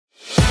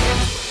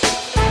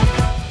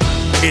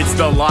It's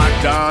the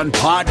Locked On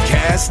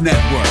Podcast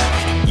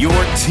Network, your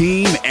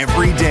team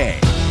every day.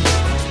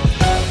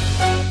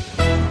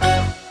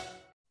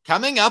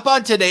 Coming up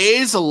on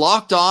today's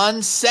Locked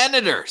On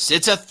Senators,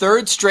 it's a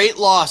third straight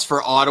loss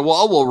for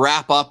Ottawa. We'll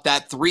wrap up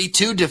that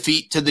 3-2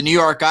 defeat to the New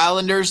York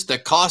Islanders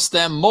that cost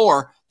them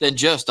more than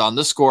just on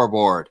the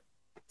scoreboard.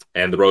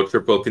 And the road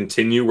trip will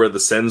continue where the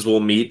Sens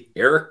will meet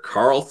Erik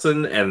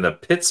Karlsson and the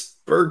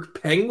Pittsburgh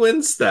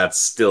Penguins. That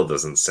still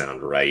doesn't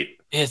sound right.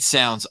 It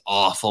sounds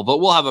awful, but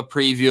we'll have a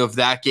preview of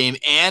that game,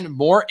 and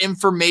more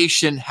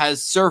information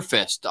has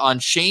surfaced on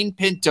Shane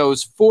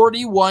Pinto's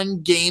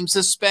 41-game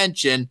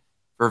suspension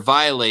for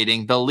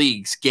violating the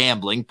league's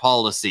gambling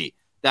policy.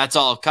 That's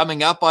all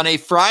coming up on a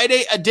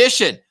Friday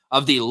edition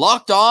of the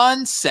Locked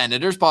On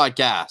Senators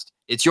podcast.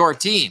 It's your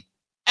team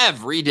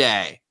every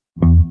day.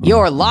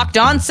 Your Locked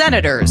On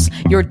Senators,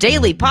 your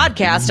daily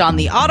podcast on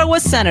the Ottawa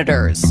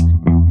Senators.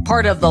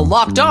 Part of the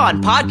Locked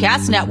On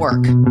Podcast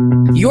Network.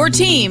 Your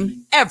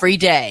team every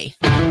day.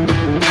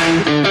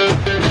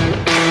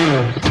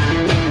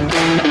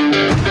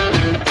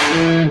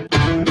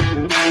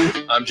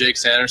 I'm Jake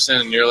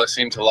Sanderson, and you're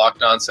listening to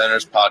Locked On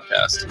Senators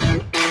podcast.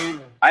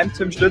 I'm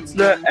Tim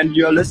Stützle, and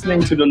you're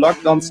listening to the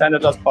Locked On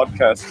Senators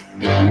podcast.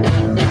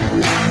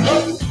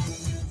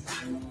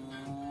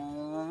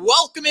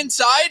 Welcome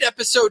inside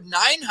episode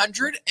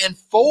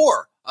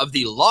 904 of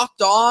the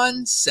Locked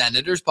On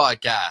Senators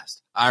podcast.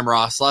 I'm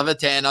Ross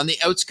Levitan on the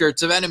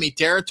outskirts of enemy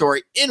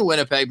territory in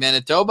Winnipeg,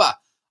 Manitoba.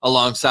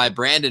 Alongside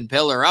Brandon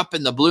Pillar up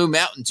in the Blue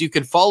Mountains, you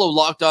can follow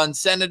Locked On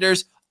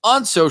Senators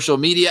on social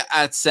media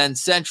at Sen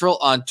Central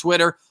on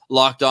Twitter,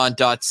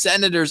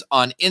 lockedon.senators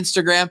on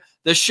Instagram.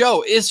 The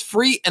show is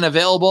free and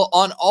available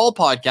on all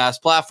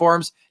podcast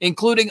platforms,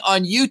 including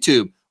on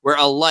YouTube, where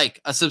a like,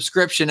 a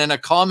subscription, and a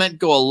comment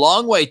go a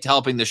long way to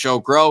helping the show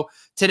grow.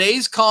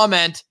 Today's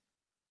comment: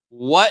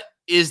 what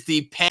is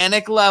the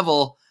panic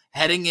level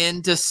heading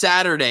into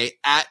Saturday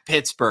at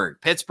Pittsburgh?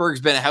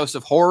 Pittsburgh's been a house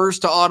of horrors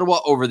to Ottawa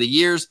over the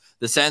years.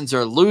 The Sens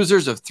are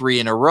losers of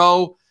 3 in a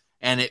row,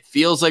 and it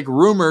feels like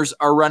rumors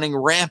are running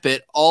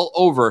rampant all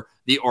over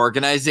the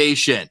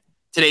organization.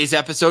 Today's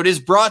episode is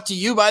brought to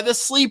you by the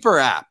Sleeper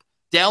app.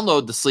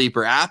 Download the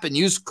Sleeper app and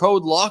use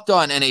code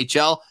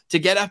LOCKEDONNHL to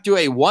get up to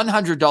a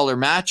 $100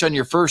 match on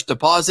your first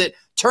deposit.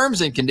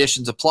 Terms and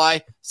conditions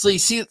apply. See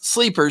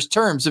Sleeper's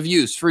terms of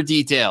use for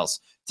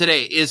details.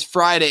 Today is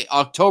Friday,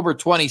 October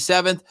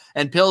 27th,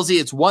 and Pilsy,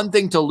 it's one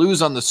thing to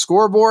lose on the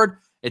scoreboard.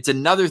 It's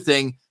another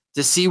thing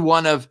to see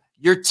one of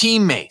your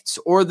teammates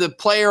or the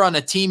player on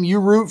a team you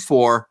root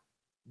for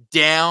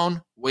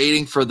down,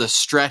 waiting for the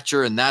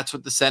stretcher, and that's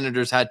what the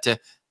Senators had to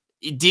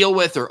deal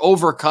with or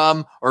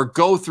overcome or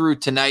go through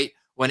tonight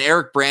when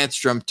Erik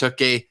Brännström took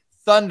a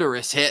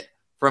thunderous hit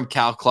from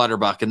Cal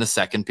Clutterbuck in the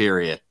second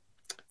period.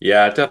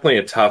 Yeah, definitely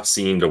a tough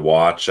scene to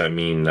watch. I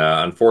mean,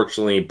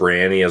 unfortunately,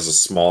 Branny is a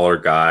smaller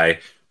guy.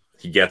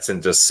 He gets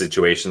into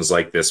situations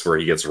like this where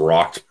he gets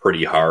rocked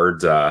pretty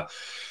hard.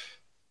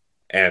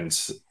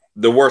 And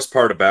the worst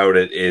part about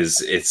it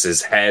is it's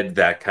his head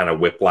that kind of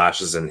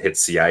whiplashes and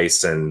hits the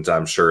ice. And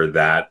I'm sure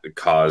that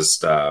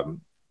caused a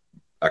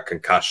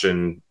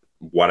concussion,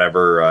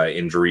 whatever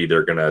injury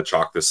they're going to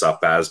chalk this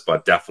up as,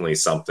 but definitely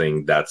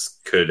something that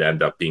could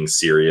end up being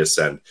serious.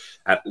 And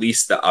at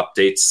least the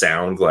updates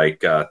sound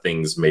like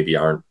things maybe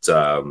aren't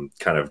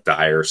kind of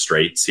dire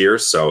straits here.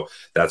 So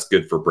that's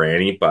good for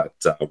Branny, but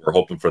we're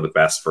hoping for the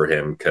best for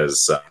him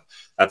because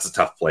that's a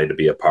tough play to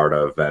be a part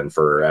of and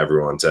for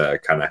everyone to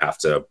kind of have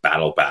to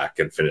battle back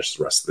and finish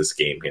the rest of this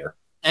game here.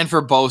 And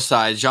for both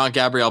sides,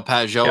 Jean-Gabriel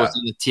Pageau was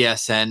in the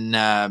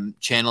TSN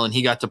channel, and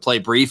he got to play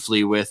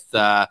briefly with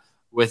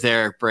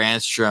Erik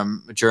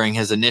Brännström during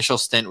his initial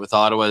stint with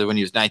Ottawa when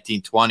he was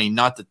 19-20.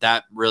 Not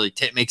that really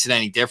makes it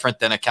any different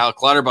than a Cal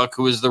Clutterbuck,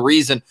 who was the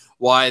reason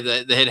why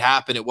the hit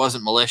happened. It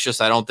wasn't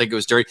malicious. I don't think it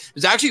was dirty. It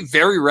was actually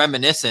very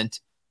reminiscent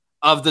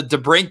of the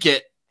DeBrincat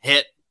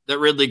hit that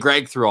Ridley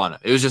Gregg threw on him.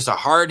 It was just a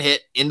hard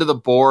hit into the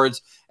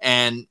boards,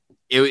 and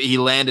he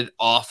landed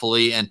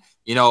awfully. And,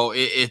 you know,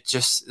 it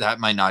just, that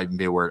might not even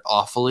be a word,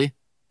 awfully.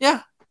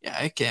 Yeah,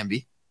 it can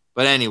be.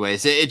 But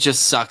anyways, it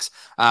just sucks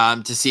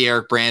to see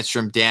Erik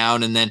Brännström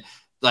down. And then,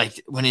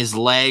 like, when his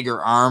leg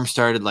or arm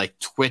started, like,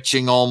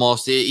 twitching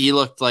almost, he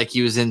looked like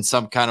he was in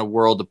some kind of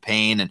world of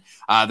pain. And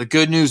the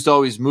good news,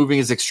 though, he's moving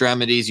his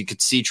extremities. You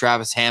could see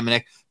Travis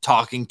Hamonic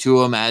talking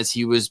to him as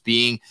he was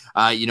being,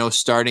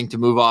 starting to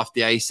move off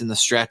the ice in the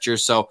stretcher.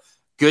 So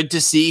good to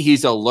see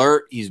he's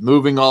alert. He's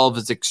moving all of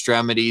his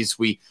extremities.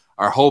 We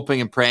are hoping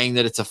and praying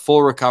that it's a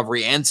full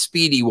recovery and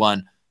speedy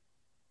one,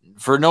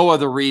 for no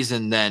other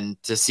reason than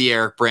to see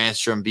Erik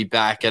Brännström be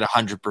back at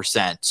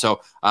 100%. So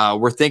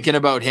we're thinking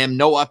about him.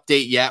 No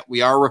update yet.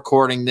 We are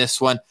recording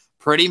this one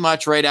pretty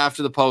much right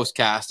after the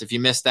postcast. If you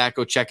missed that,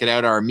 go check it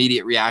out. Our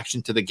immediate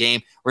reaction to the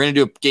game. We're going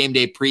to do a game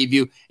day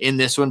preview in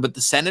this one, but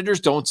the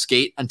Senators don't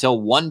skate until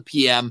 1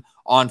 p.m.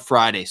 on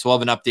Friday. So we'll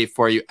have an update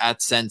for you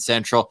at Sen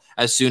Central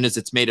as soon as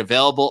it's made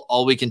available.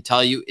 All we can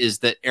tell you is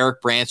that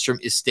Erik Brännström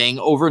is staying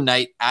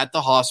overnight at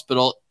the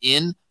hospital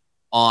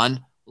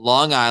on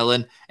Long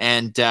Island,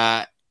 and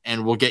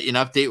we'll get you an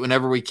update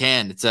whenever we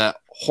can. It's a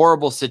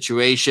horrible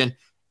situation.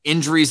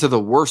 Injuries are the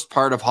worst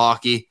part of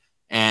hockey,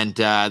 and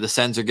the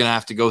Sens are going to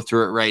have to go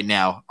through it right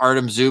now.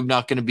 Artem Zub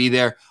not going to be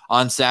there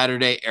on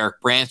Saturday.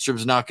 Erik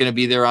Brännström's not going to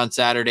be there on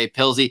Saturday.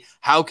 Pilsy,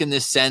 how can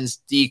this Sens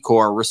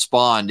D-corps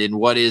respond in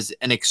what is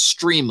an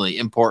extremely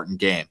important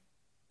game?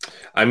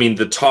 I mean,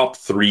 the top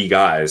three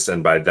guys,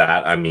 and by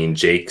that, I mean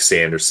Jake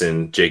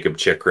Sanderson, Jacob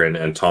Chychrun,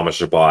 and Thomas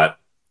Chabot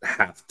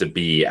have to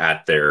be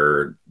at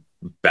their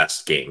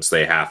best games.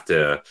 They have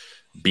to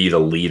be the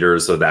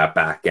leaders of that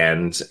back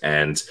end.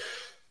 And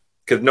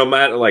because no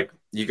matter, like,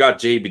 you got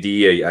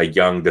JBD, a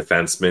young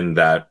defenseman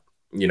that,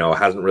 you know,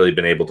 hasn't really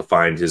been able to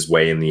find his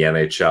way in the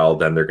NHL,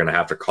 then they're going to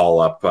have to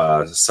call up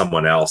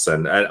someone else.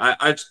 And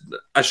I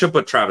should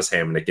put Travis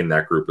Hamonic in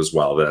that group as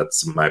well.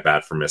 That's my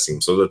bad for missing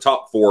him. So the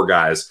top four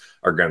guys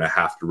are going to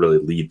have to really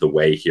lead the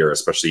way here,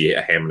 especially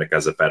Hamonic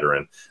as a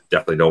veteran.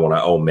 Definitely don't want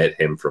to omit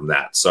him from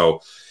that.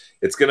 So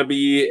it's going to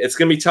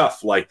be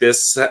tough. Like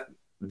this,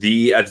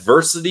 the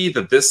adversity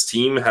that this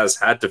team has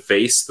had to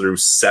face through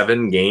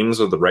 7 games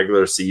of the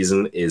regular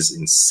season is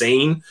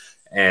insane.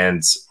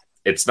 And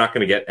it's not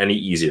going to get any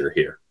easier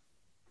here.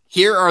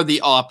 Here are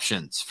the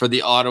options for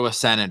the Ottawa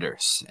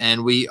Senators.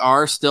 And we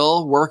are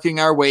still working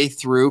our way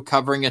through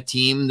covering a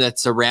team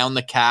that's around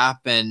the cap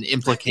and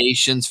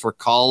implications for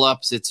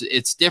call-ups.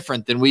 It's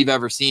different than we've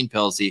ever seen,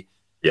 Pilsy.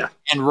 Yeah.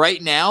 And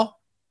right now,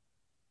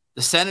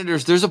 the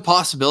Senators, there's a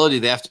possibility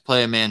they have to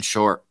play a man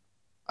short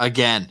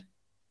again.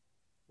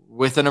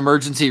 With an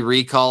emergency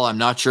recall, I'm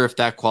not sure if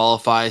that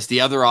qualifies.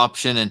 The other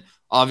option, and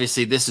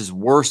obviously this is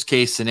worst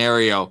case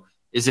scenario,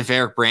 is if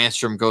Erik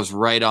Brännström goes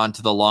right on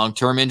to the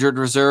long-term injured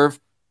reserve.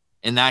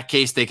 In that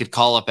case, they could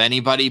call up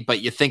anybody,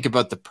 but you think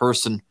about the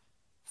person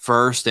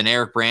first, and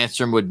Erik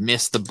Brännström would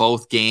miss the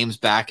both games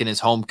back in his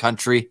home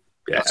country,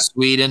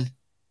 Sweden,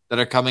 that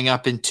are coming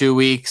up in 2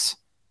 weeks.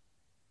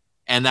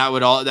 And that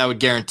would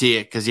guarantee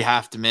it, because you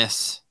have to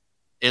miss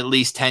at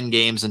least 10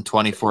 games in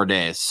 24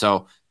 days.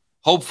 So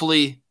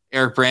hopefully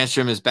Erik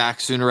Brännström is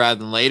back sooner rather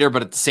than later,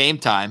 but at the same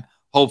time,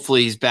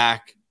 hopefully he's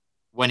back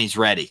when he's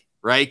ready.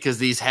 Right? Because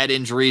these head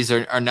injuries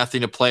are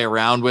nothing to play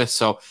around with.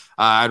 So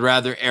I'd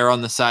rather err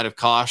on the side of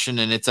caution.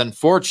 And it's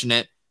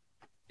unfortunate.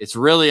 It's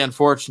really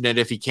unfortunate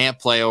if he can't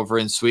play over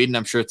in Sweden.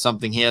 I'm sure it's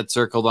something he had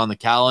circled on the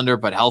calendar,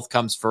 but health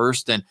comes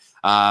first. And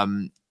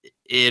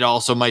it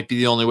also might be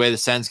the only way the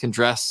Sens can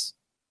dress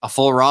a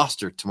full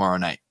roster tomorrow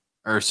night.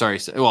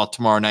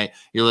 Tomorrow night.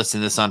 You're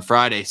listening to this on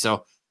Friday.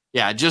 So,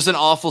 yeah, just an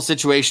awful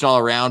situation all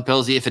around,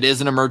 Pilsy. If it is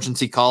an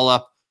emergency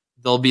call-up,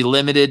 they'll be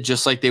limited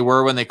just like they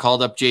were when they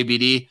called up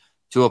JBD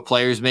to a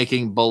player's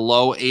making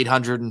below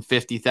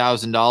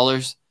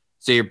 $850,000.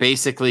 So you're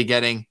basically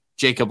getting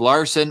Jacob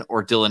Larson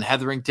or Dylan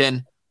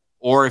Hetherington,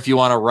 or if you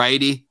want a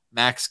righty,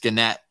 Max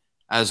Gannett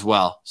as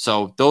well.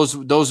 So those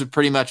would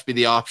pretty much be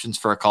the options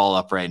for a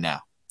call-up right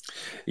now.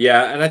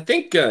 Yeah, and I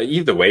think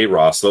either way,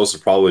 Ross, those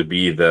would probably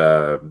be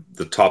the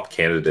top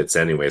candidates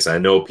anyways. I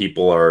know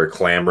people are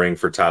clamoring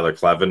for Tyler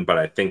Kleven, but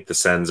I think the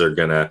Sens are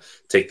going to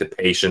take the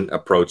patient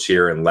approach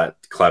here and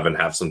let Kleven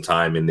have some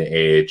time in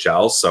the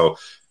AHL. So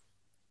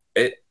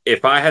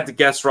if I had to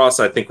guess, Ross,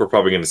 I think we're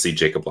probably going to see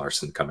Jacob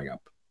Larson coming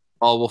up.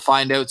 Well, we'll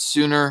find out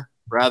sooner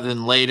rather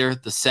than later.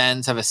 The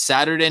Sens have a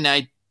Saturday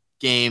night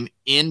game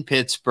in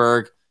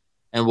Pittsburgh,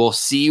 and we'll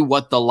see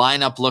what the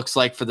lineup looks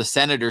like for the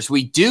Senators.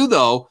 We do,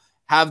 though,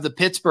 have the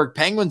Pittsburgh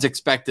Penguins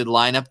expected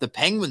lineup. The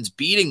Penguins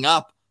beating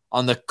up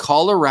on the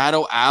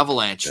Colorado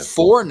Avalanche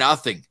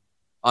 4-0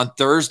 on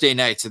Thursday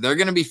night. So they're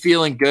going to be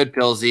feeling good,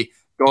 Pilsy,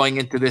 going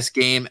into this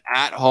game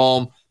at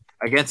home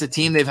against a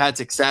team they've had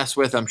success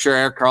with. I'm sure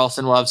Erik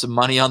Karlsson will have some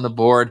money on the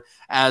board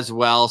as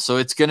well. So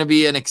it's going to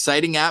be an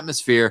exciting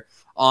atmosphere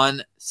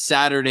on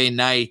Saturday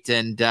night.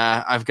 And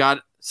I've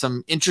got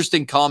some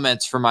interesting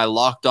comments for my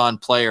Locked On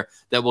player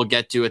that we'll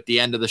get to at the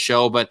end of the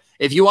show. But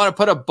if you want to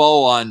put a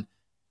bow on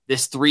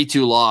this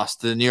 3-2 loss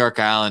to the New York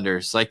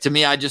Islanders, like, to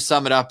me, I just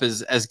sum it up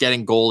as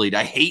getting goalied.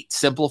 I hate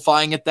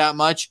simplifying it that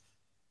much.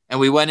 And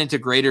we went into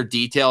greater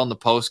detail in the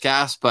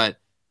postcast, but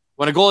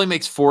when a goalie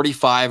makes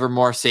 45 or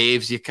more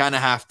saves, you kind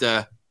of have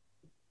to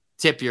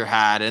tip your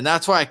hat. And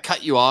that's why I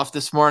cut you off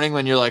this morning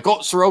when you're like, oh,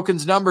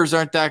 Sorokin's numbers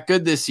aren't that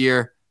good this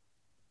year.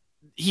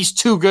 He's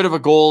too good of a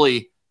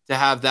goalie to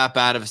have that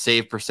bad of a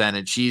save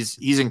percentage.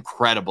 He's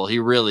incredible. He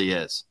really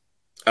is.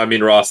 I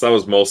mean, Ross, that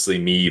was mostly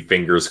me,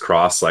 fingers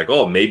crossed, like,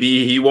 oh,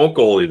 maybe he won't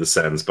goalie the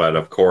Sens, but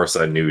of course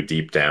I knew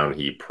deep down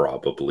he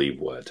probably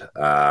would.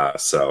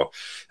 So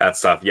that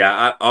stuff,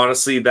 yeah,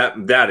 honestly,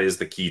 that is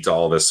the key to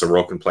all this.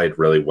 Sorokin played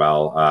really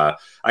well.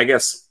 I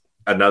guess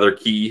another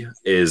key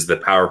is the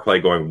power play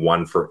going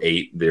 1 for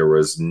 8. There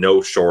was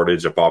no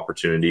shortage of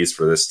opportunities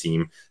for this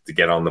team to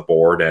get on the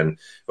board, and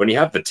when you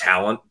have the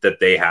talent that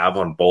they have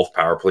on both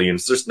power play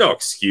units, there's no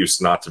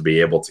excuse not to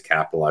be able to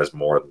capitalize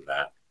more than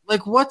that.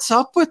 Like, what's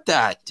up with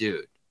that,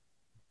 dude?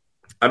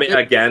 I mean,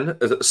 again,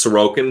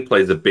 Sorokin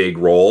plays a big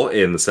role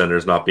in the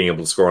Senators not being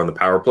able to score on the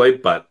power play,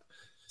 but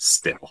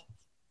still.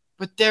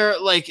 But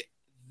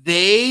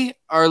they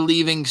are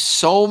leaving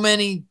so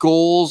many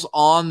goals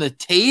on the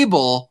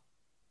table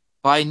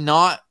by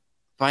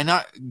by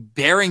not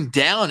bearing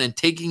down and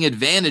taking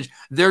advantage.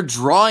 They're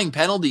drawing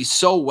penalties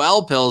so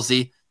well,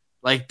 Pilsy.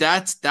 Like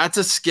that's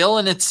a skill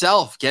in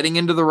itself, getting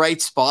into the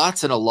right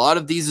spots. And a lot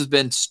of these has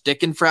been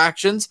stick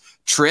infractions,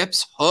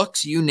 trips,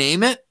 hooks, you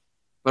name it.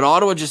 But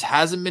Ottawa just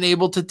hasn't been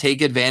able to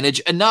take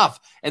advantage enough.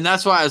 And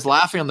that's why I was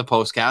laughing on the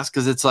postcast,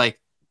 because it's like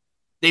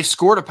they've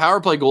scored a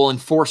power play goal in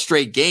 4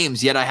 straight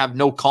games, yet I have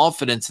no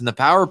confidence in the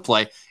power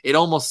play. It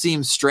almost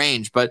seems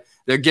strange, but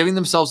they're giving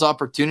themselves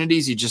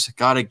opportunities. You just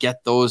got to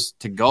get those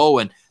to go,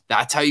 and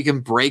that's how you can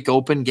break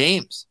open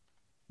games.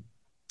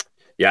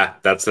 Yeah,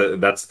 that's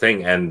the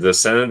thing. And the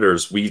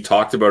Senators, we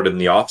talked about in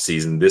the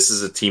offseason, this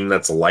is a team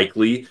that's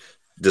likely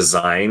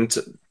designed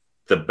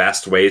the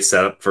best way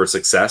set up for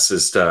success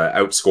is to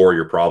outscore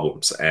your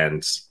problems.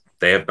 And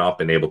they have not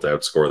been able to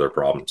outscore their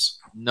problems.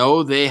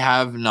 No, they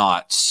have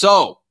not.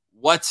 So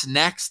what's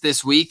next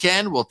this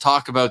weekend? We'll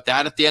talk about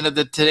that at the end of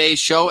today's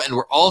show. And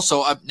we're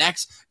also up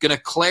next going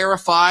to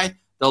clarify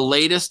the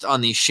latest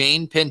on the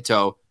Shane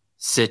Pinto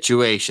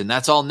situation.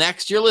 That's all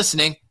next. You're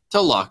listening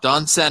to Locked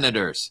On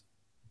Senators.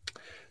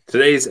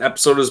 Today's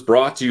episode is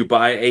brought to you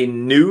by a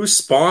new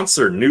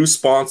sponsor. New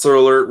sponsor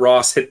alert,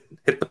 Ross. Hit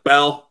the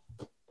bell.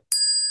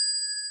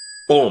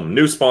 Boom.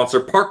 New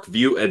sponsor,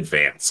 Parkview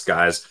Advance.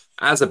 Guys,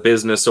 as a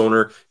business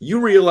owner, you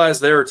realize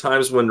there are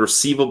times when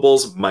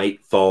receivables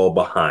might fall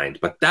behind,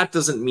 but that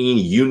doesn't mean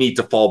you need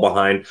to fall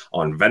behind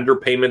on vendor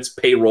payments,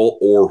 payroll,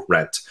 or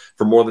rent.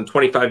 For more than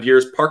 25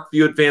 years,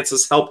 Parkview Advance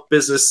has helped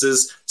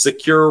businesses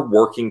secure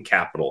working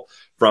capital.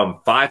 From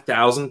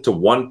 $5,000 to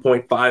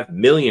 $1.5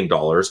 million,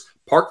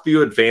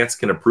 Parkview Advance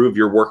can approve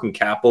your working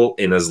capital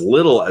in as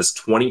little as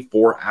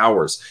 24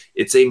 hours.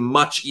 It's a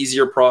much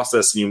easier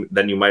process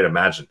than you might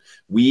imagine.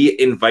 We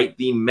invite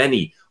the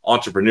many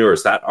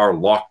entrepreneurs that are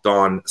Locked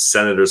On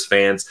Senators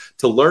fans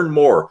to learn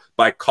more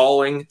by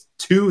calling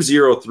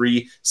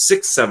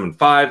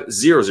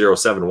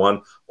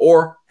 203-675-0071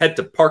 or head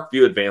to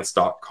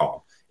parkviewadvance.com.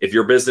 If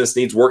your business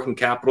needs working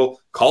capital,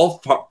 call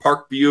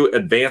Parkview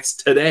Advance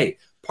today.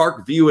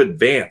 Parkview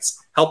Advance,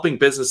 helping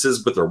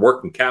businesses with their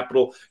working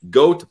capital.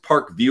 Go to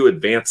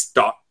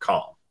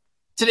parkviewadvance.com.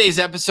 Today's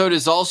episode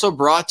is also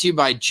brought to you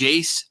by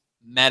Jase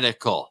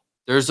Medical.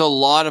 There's a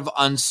lot of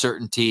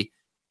uncertainty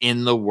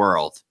in the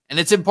world, and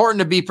it's important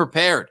to be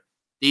prepared.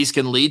 These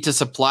can lead to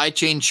supply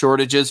chain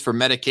shortages for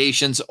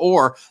medications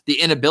or the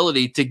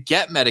inability to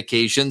get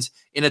medications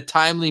in a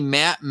timely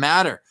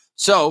manner.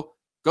 So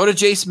go to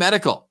Jase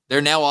Medical.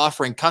 They're now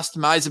offering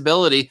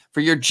customizability for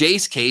your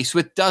Jase case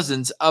with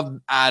dozens of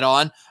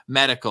add-on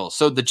medicals.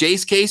 So the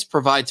Jase case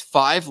provides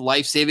 5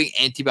 life-saving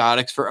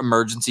antibiotics for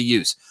emergency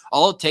use.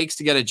 All it takes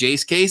to get a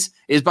Jase case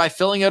is by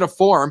filling out a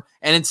form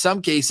and in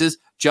some cases,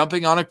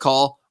 jumping on a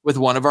call with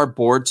one of our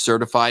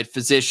board-certified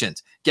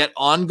physicians. Get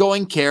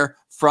ongoing care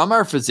from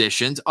our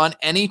physicians on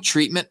any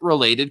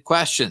treatment-related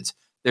questions.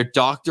 They're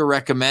doctor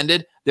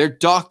recommended, they're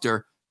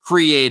doctor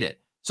created.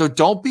 So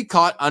don't be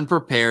caught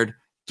unprepared.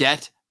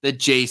 Get the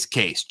Jase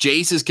case.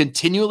 Jase is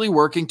continually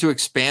working to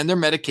expand their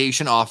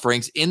medication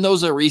offerings. In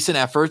those recent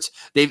efforts,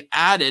 they've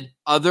added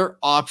other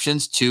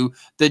options to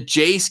the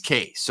Jase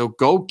case. So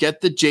go get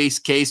the Jase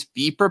case.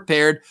 Be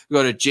prepared.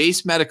 Go to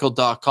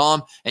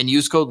jasemedical.com and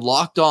use code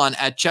LOCKEDON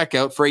at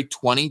checkout for a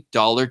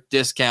 $20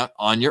 discount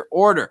on your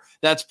order.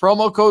 That's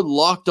promo code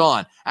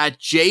LOCKEDON at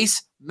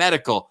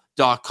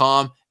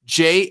jasemedical.com,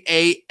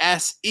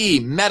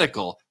 JASE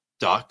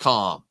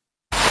medical.com.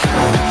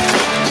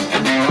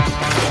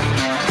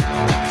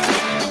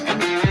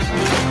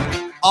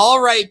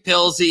 All right,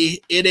 Pilsy,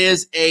 it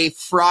is a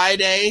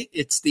Friday.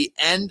 It's the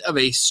end of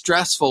a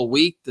stressful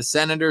week. The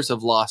Senators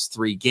have lost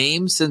 3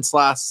 games since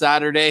last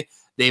Saturday.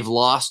 They've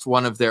lost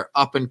one of their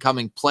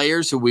up-and-coming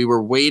players who we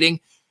were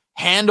waiting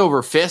hand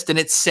over fist. And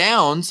it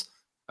sounds,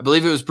 I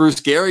believe it was Bruce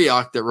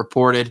Garriock that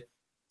reported,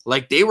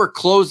 like they were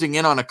closing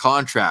in on a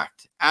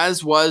contract,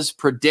 as was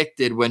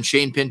predicted when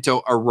Shane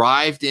Pinto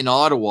arrived in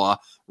Ottawa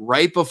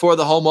right before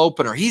the home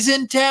opener. He's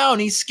in town.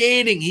 He's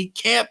skating. He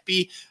can't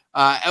be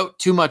out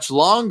too much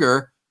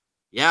longer.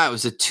 Yeah, it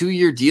was a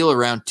 2-year deal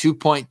around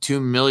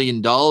 $2.2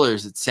 million.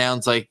 It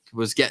sounds like it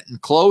was getting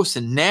close.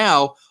 And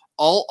now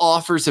all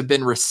offers have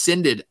been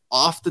rescinded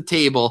off the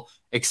table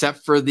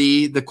except for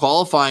the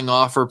qualifying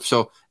offer.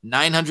 So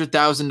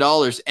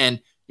 $900,000.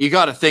 And you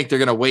got to think they're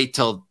going to wait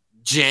till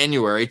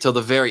January, till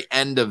the very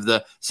end of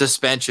the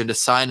suspension to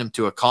sign him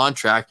to a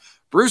contract.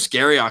 Bruce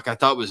Garriock, I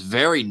thought, was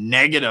very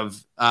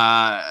negative,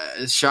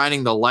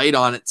 shining the light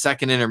on it,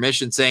 second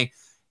intermission, saying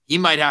he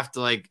might have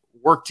to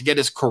work to get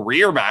his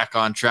career back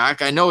on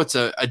track. I know it's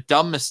a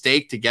dumb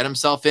mistake to get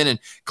himself in, and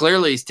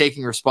clearly he's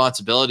taking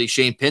responsibility.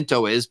 Shane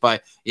Pinto is,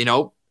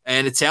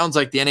 and it sounds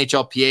like the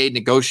NHLPA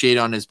negotiated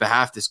on his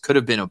behalf. This could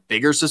have been a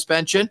bigger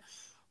suspension,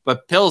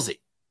 but Pilsy,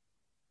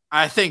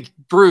 I think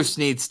Bruce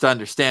needs to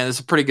understand this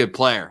is a pretty good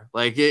player.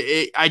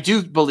 I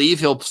do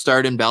believe he'll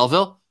start in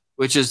Belleville,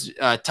 which is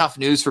tough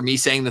news for me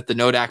saying that the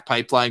Nodak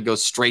pipeline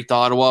goes straight to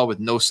Ottawa with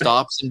no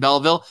stops in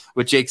Belleville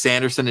with Jake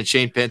Sanderson and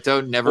Shane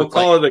Pinto. We'll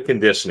call it a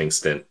conditioning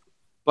stint.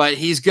 But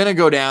he's going to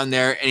go down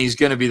there, and he's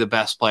going to be the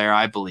best player,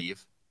 I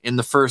believe, in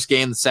the first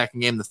game, the second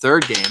game, the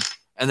third game.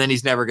 and then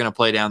he's never going to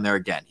play down there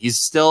again. He's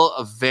still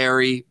a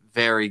very,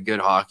 very good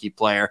hockey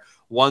player,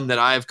 one that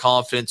I have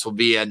confidence will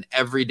be an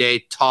everyday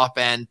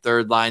top-end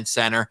third-line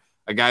center,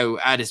 a guy who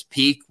at his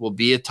peak will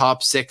be a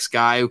top 6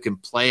 guy who can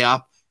play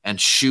up and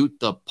shoot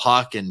the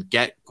puck and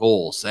get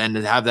goals and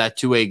have that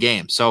two-way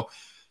game. So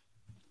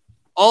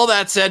all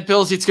that said,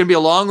 Pillsy, it's going to be a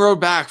long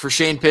road back for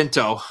Shane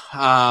Pinto.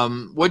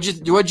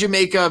 What'd you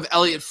make of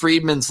Elliot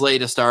Friedman's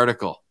latest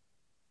article?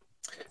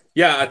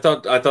 Yeah, I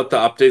thought the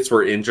updates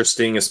were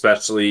interesting,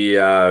 especially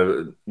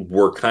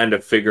we're kind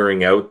of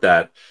figuring out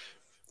that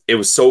it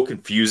was so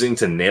confusing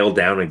to nail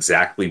down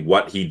exactly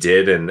what he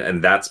did,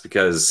 and that's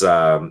because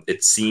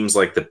it seems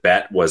like the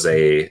bet was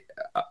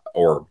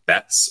or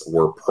bets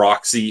were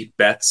proxy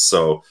bets,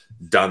 so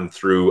done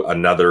through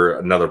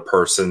another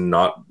person,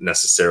 not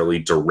necessarily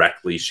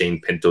directly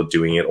Shane Pinto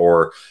doing it,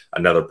 or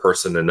another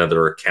person,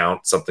 another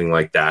account, something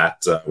like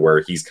that, where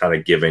he's kind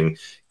of giving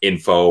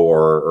info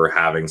or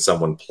having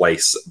someone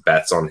place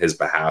bets on his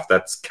behalf.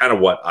 That's kind of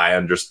what I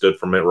understood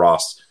from it,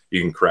 Ross.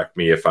 You can correct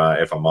me if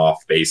I'm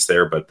off base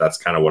there, but that's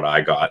kind of what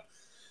I got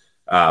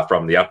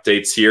from the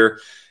updates here.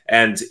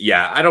 And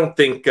yeah, I don't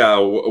think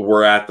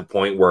we're at the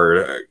point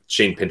where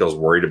Shane Pinto's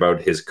worried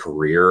about his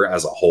career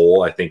as a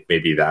whole. I think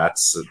maybe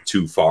that's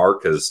too far,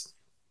 because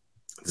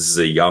this is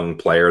a young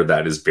player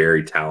that is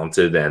very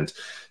talented. And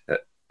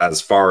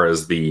as far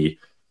as the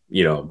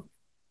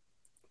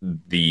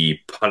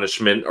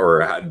punishment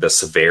or the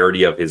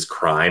severity of his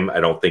crime, I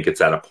don't think it's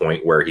at a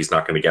point where he's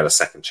not going to get a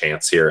second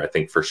chance here. I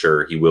think for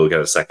sure he will get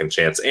a second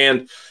chance.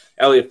 And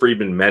Elliot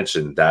Friedman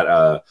mentioned that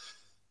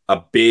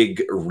a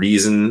big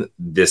reason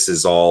this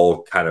is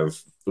all kind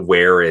of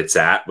where it's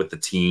at with the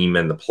team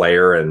and the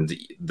player and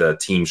the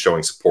team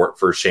showing support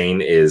for Shane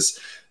is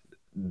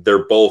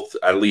they're both,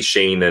 at least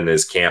Shane and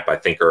his camp, I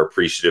think, are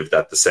appreciative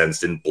that the Sens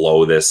didn't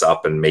blow this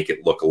up and make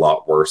it look a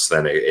lot worse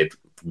than it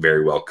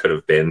very well could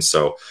have been.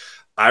 So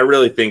I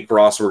really think,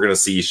 Ross, we're going to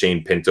see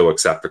Shane Pinto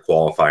accept a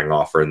qualifying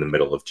offer in the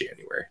middle of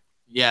January.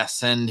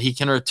 Yes, and he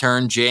can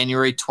return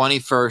January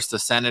 21st. The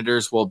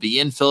Senators will be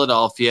in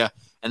Philadelphia,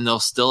 and they'll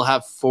still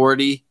have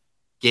 40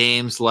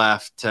 games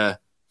left to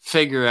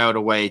figure out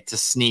a way to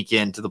sneak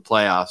into the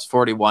playoffs.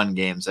 41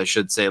 games, I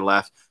should say,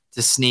 left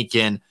to sneak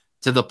in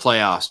to the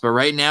playoffs. But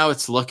right now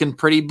it's looking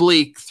pretty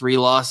bleak. 3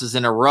 losses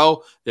in a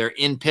row. They're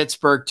in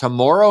Pittsburgh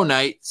tomorrow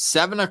night,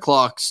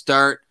 7:00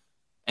 start.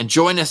 And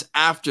join us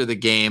after the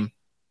game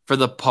for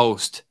the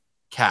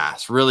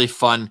post-cast. Really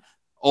fun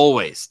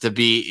always to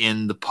be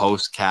in the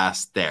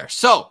post-cast there.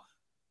 So,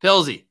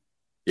 Pillsy,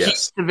 yes,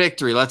 keys to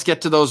victory. Let's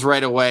get to those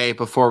right away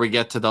before we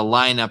get to the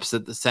lineups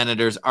that the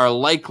Senators are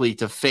likely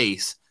to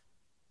face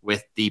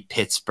with the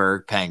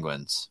Pittsburgh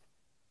Penguins.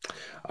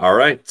 All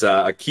right.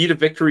 A key to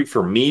victory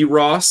for me,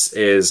 Ross,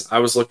 is I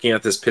was looking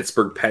at this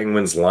Pittsburgh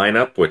Penguins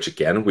lineup, which,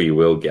 again, we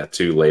will get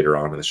to later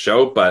on in the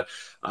show, but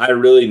I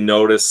really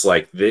noticed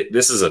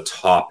this is a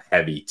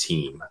top-heavy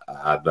team.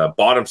 The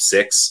bottom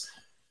 6,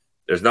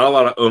 there's not a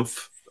lot of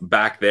oomph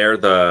back there.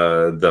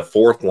 The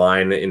fourth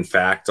line, in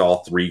fact,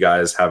 all 3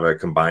 guys have a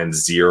combined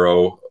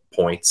 0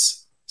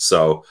 points.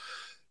 So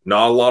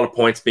not a lot of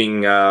points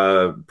being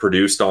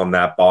produced on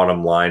that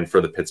bottom line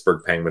for the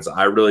Pittsburgh Penguins.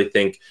 I really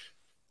think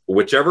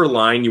whichever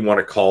line you want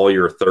to call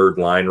your third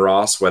line,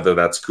 Ross, whether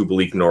that's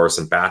Kubalik, Norris,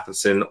 and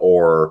Matheson,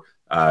 or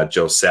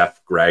Joseph,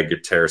 Greg, or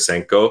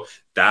Tarasenko,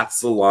 that's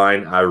the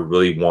line I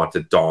really want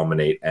to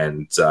dominate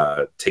and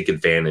take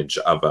advantage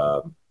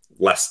of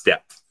less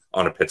depth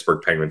on a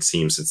Pittsburgh Penguins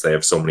team, since they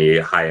have so many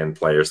high-end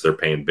players they're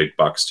paying big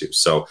bucks to.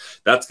 So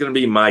that's going to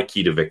be my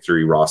key to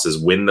victory, Ross, is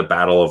win the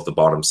battle of the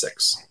bottom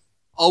 6.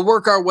 I'll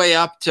work our way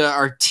up to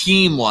our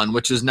team one,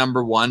 which is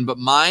number 1, but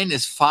mine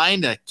is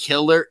find a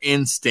killer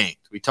instinct.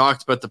 We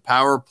talked about the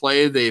power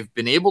play. They've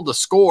been able to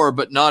score,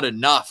 but not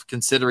enough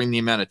considering the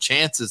amount of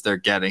chances they're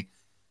getting.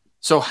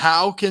 So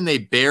how can they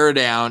bear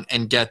down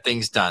and get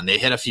things done? They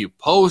hit a few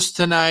posts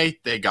tonight.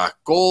 They got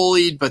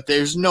goalied, but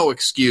there's no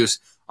excuse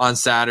on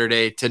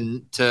Saturday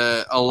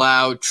to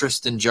allow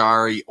Tristan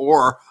Jarry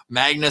or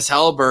Magnus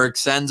Hellberg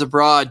sends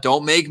abroad.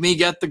 Don't make me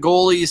get the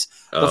goalies.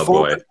 The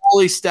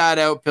goalie stat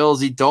out,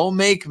 Pillsy. Don't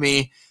make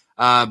me.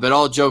 But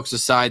all jokes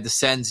aside, the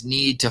Sens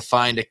need to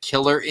find a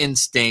killer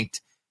instinct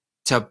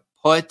to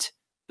put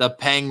the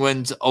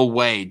Penguins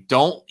away.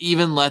 Don't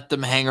even let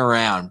them hang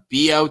around.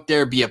 Be out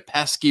there. Be a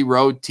pesky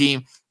road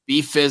team.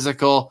 Be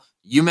physical.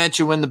 You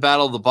mentioned win the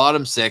battle of the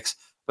bottom 6.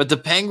 But the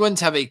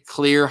Penguins have a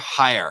clear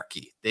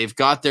hierarchy. They've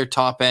got their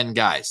top-end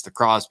guys, the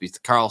Crosbys, the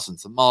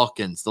Carlsons, the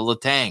Malkins, the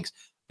Letangs.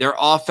 They're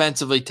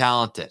offensively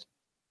talented.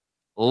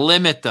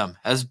 Limit them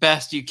as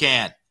best you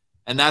can.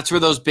 And that's where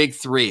those big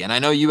 3. And I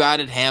know you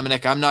added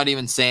Hamonic. I'm not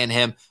even saying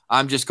him.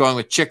 I'm just going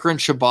with Chychrun,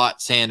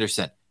 Shabbat,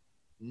 Sanderson.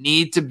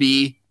 Need to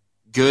be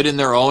good in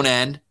their own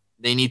end.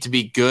 They need to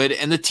be good.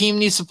 And the team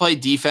needs to play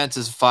defense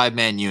as a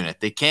 5-man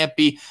unit. They can't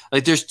be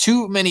there's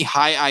too many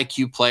high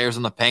IQ players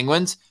on the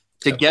Penguins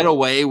to get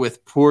away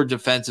with poor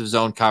defensive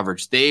zone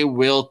coverage. They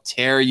will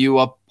tear you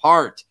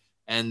apart,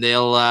 and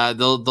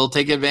they'll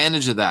take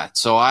advantage of that.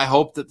 So I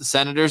hope that the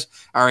Senators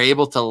are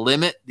able to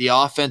limit the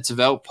offensive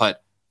output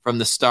from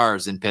the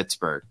Stars in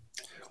Pittsburgh.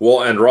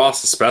 Well, and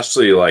Ross,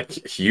 especially,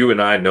 like, you and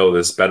I know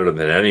this better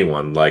than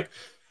anyone. Like,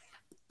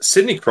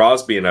 Sidney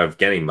Crosby and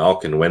Evgeny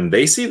Malkin, when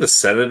they see the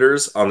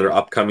Senators on their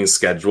upcoming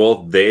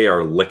schedule, they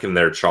are licking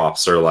their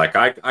chops. They're like,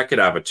 I could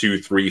have a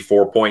 2, 3,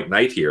 4 point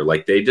night here.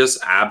 Like, they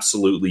just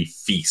absolutely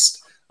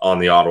feast on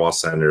the Ottawa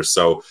Senators.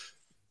 So,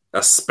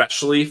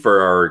 especially for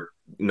our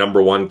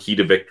number one key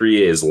to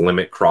victory is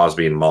limit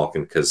Crosby and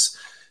Malkin, because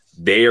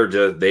they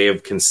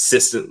have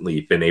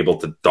consistently been able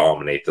to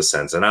dominate the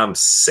Sens, and I'm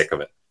sick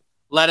of it.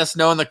 Let us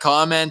know in the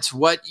comments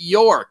what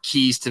your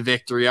keys to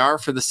victory are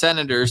for the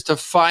Senators to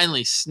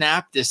finally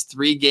snap this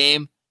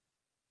 3-game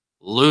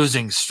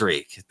losing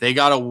streak. They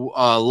got a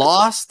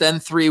loss, then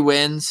 3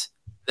 wins,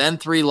 then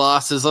 3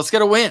 losses. Let's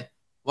get a win.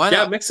 Why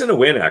not? Mix in a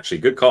win, actually.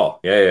 Good call.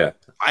 Yeah.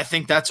 I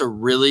think that's a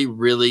really,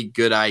 really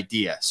good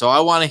idea. So I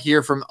want to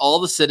hear from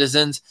all the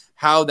citizens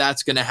how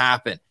that's going to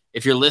happen.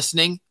 If you're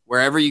listening,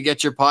 wherever you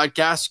get your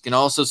podcast, you can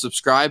also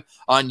subscribe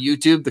on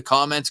YouTube. The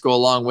comments go a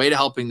long way to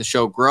helping the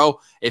show grow.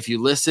 If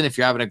you listen, if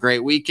you're having a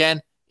great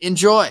weekend,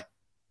 enjoy.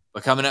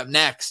 But coming up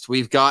next,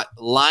 we've got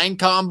line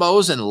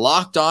combos and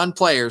locked on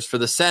players for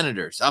the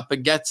Senators up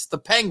against the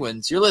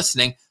Penguins. You're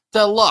listening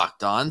to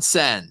Locked On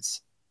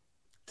Sens.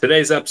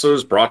 Today's episode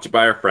is brought to you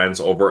by our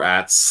friends over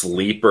at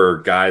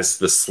Sleeper. Guys,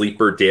 the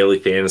Sleeper Daily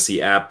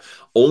Fantasy app,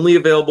 only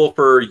available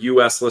for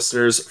U.S.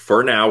 listeners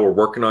for now. We're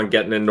working on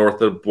getting it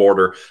north of the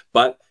border,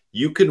 but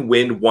you can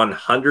win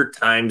 100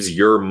 times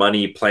your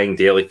money playing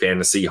daily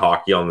fantasy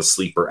hockey on the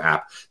Sleeper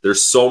app.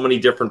 There's so many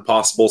different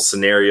possible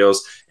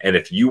scenarios, and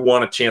if you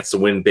want a chance to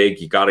win big,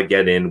 you got to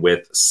get in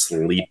with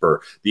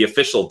Sleeper, the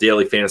official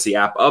daily fantasy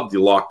app of the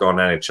Locked On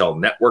NHL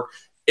Network.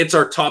 It's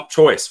our top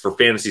choice for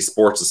fantasy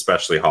sports,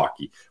 especially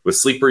hockey. With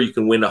Sleeper, you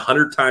can win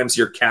 100 times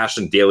your cash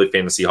in daily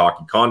fantasy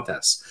hockey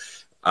contests.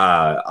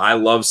 I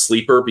love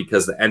Sleeper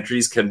because the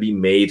entries can be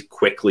made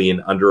quickly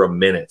in under a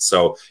minute.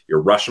 So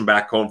you're rushing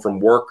back home from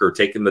work or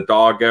taking the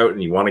dog out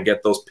and you want to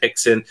get those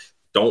picks in.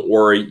 Don't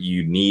worry,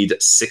 you need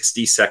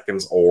 60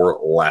 seconds or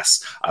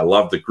less. I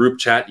love the group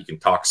chat. You can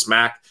talk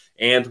smack.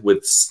 And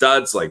with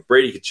studs like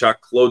Brady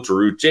Tkachuk, Claude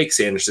Giroux, Jake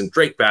Sanderson,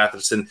 Drake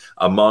Batherson,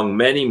 among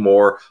many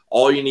more,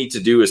 all you need to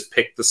do is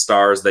pick the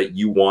stars that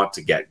you want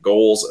to get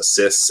goals,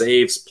 assists,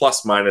 saves,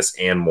 plus, minus,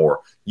 and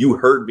more. You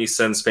heard me,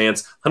 Sens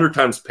fans. 100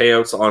 times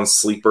payouts on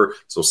Sleeper.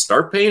 So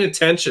start paying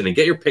attention and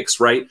get your picks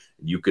right.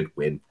 You could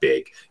win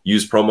big.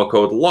 Use promo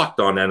code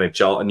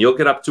LOCKEDONNHL and you'll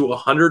get up to a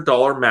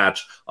 $100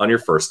 match on your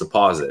first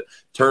deposit.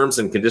 Terms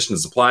and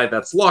conditions apply.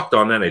 That's Locked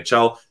On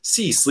NHL.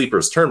 See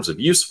Sleeper's terms of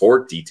use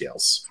for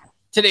details.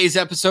 Today's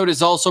episode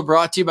is also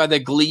brought to you by the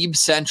Glebe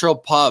Central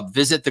Pub.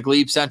 Visit the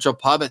Glebe Central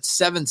Pub at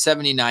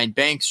 779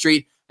 Bank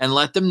Street and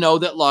let them know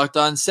that Locked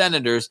On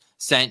Senators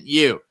sent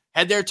you.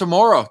 Head there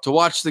tomorrow to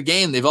watch the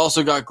game. They've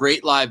also got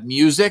great live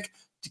music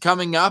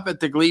coming up at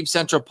the Glebe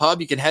Central Pub.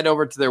 You can head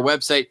over to their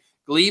website,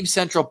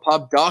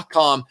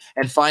 GlebeCentralPub.com,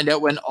 and find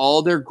out when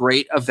all their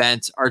great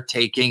events are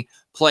taking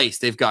place.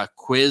 They've got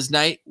quiz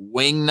night,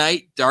 wing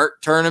night,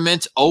 dart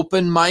tournaments,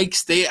 open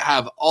mics. They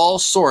have all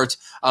sorts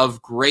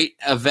of great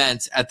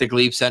events at the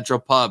Glebe Central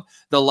Pub.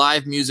 The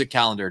live music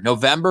calendar,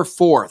 November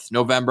 4th,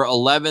 November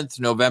 11th,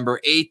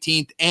 November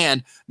 18th,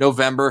 and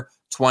November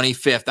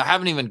 25th. I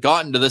haven't even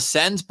gotten to the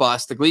Sens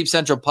bus. The Glebe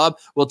Central Pub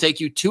will take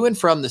you to and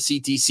from the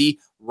CTC,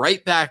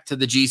 right back to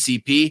the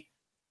GCP,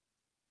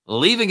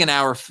 leaving an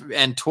hour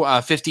and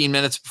 15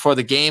 minutes before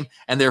the game,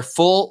 and their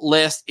full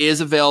list is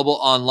available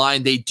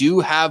online. They do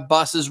have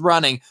buses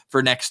running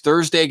for next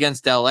Thursday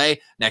against LA,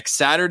 next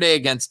Saturday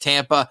against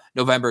Tampa,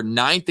 November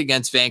 9th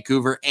against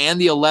Vancouver, and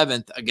the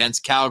 11th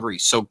against Calgary.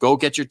 So go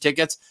get your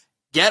tickets.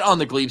 Get on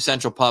the Glebe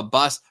Central Pub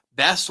bus.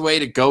 Best way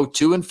to go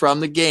to and from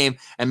the game,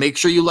 and make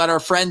sure you let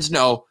our friends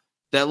know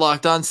that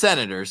Locked On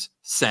Senators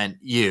sent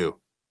you.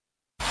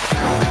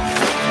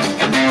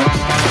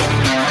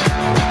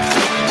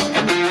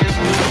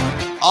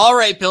 All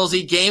right,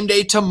 Pillsy, game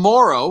day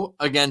tomorrow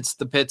against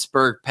the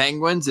Pittsburgh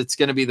Penguins. It's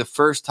going to be the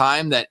first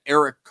time that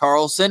Erik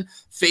Karlsson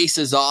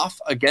faces off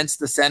against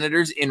the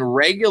Senators in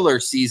regular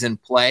season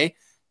play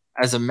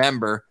as a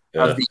member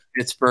of the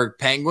Pittsburgh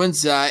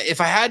Penguins. If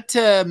I had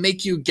to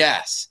make you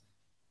guess,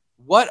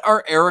 what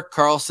are Erik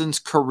Karlsson's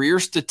career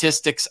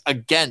statistics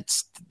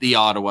against the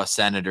Ottawa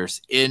Senators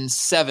in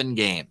 7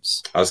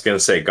 games? I was going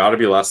to say, got to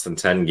be less than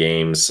 10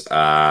 games.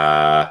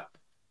 I'm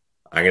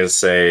going to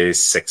say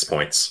 6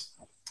 points.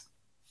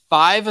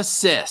 5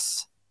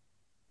 assists.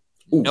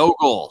 Ooh. No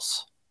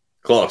goals.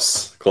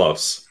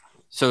 Close.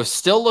 So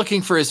still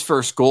looking for his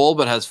first goal,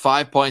 but has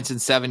 5 points in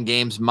 7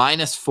 games,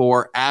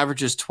 -4,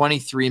 averages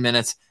 23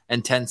 minutes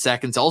and 10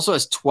 seconds. Also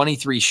has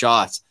 23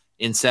 shots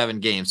in 7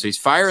 games. So he's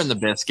firing the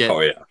biscuit.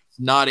 Oh, yeah.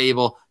 Not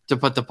able to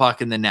put the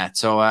puck in the net.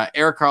 So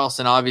Erik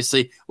Karlsson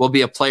obviously will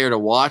be a player to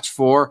watch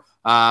for.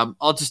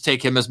 I'll just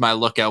take him as my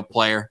lookout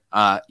player.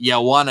 You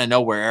want to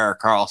know where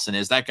Erik Karlsson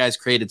is. That guy's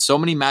created so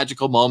many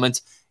magical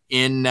moments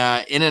in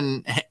I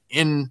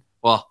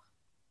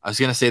was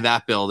going to say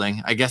that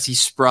building. I guess he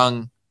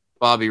sprung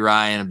Bobby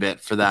Ryan a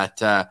bit for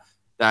that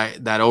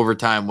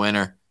overtime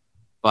winner,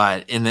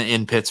 but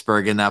in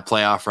Pittsburgh in that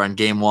playoff run,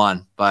 game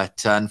 1.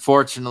 But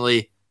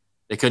unfortunately,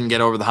 They couldn't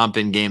get over the hump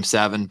in Game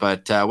 7,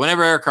 but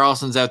whenever Erik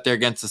Karlsson's out there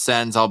against the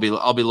Sens, I'll be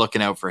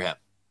looking out for him.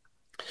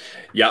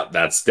 Yeah,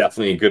 that's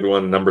definitely a good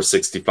one. Number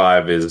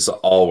 65 is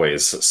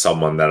always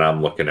someone that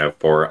I'm looking out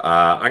for.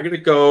 I'm going to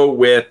go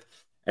with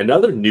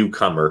another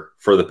newcomer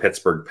for the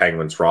Pittsburgh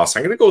Penguins, Ross.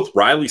 I'm going to go with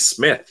Riley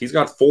Smith. He's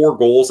got 4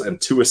 goals and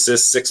 2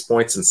 assists, 6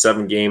 points in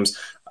 7 games.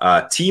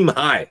 Team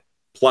high,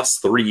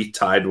 +3,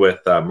 tied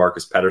with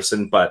Marcus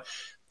Pettersson. But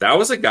that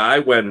was a guy,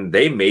 when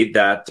they made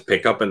that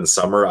pickup in the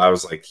summer, I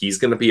was like, he's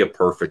going to be a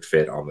perfect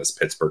fit on this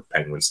Pittsburgh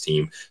Penguins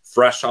team.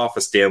 Fresh off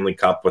a Stanley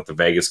Cup with the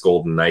Vegas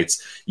Golden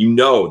Knights.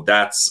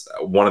 That's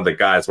one of the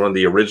guys, one of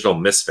the original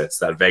misfits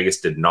that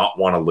Vegas did not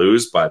want to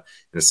lose. But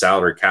in the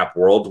salary cap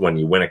world, when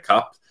you win a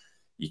cup,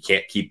 you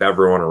can't keep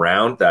everyone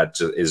around.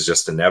 That is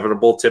just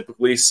inevitable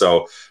typically.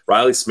 So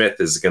Riley Smith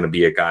is going to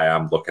be a guy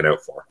I'm looking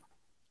out for.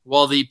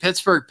 Well, the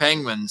Pittsburgh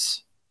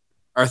Penguins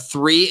are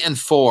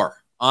 3-4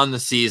 on the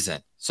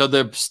season. So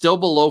they're still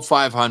below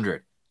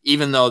 500,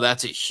 even though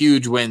that's a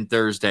huge win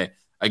Thursday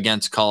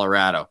against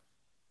Colorado.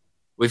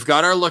 We've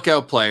got our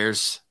lookout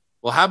players.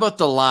 Well, how about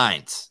the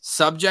lines?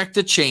 Subject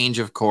to change,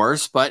 of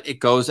course, but it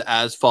goes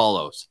as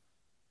follows.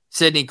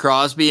 Sidney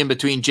Crosby in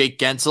between Jake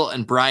Gensel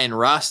and Brian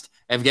Rust.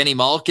 Evgeny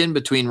Malkin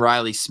between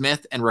Riley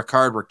Smith and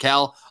Ricard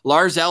Raquel.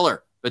 Lars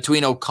Eller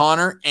between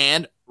O'Connor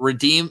and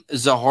Radim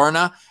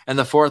Zahorna. And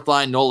the fourth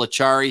line, Noel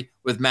Acciari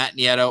with Matt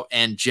Nieto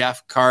and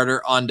Jeff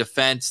Carter on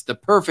defense. The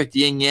perfect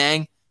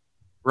yin-yang.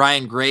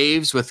 Ryan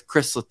Graves with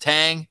Chris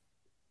Letang.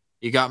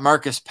 You got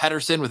Marcus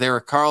Pettersson with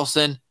Erik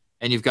Karlsson.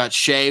 And you've got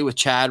Shea with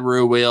Chad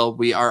Ruhwedel.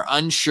 We are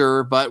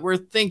unsure, but we're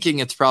thinking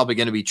it's probably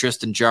going to be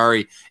Tristan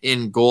Jarry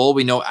in goal.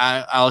 We know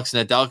Alex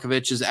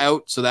Nedeljkovic is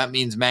out, so that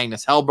means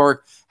Magnus Hellberg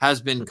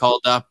has been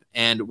called up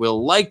and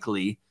will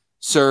likely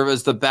serve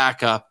as the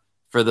backup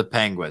for the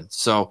Penguins.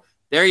 So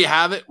there you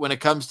have it when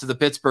it comes to the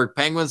Pittsburgh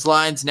Penguins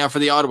lines. Now for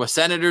the Ottawa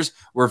Senators,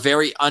 we're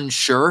very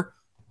unsure.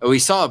 We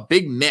saw a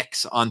big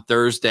mix on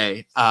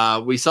Thursday.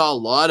 We saw a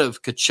lot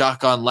of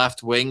Tkachuk on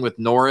left wing with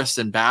Norris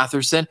and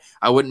Batherson.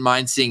 I wouldn't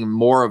mind seeing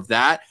more of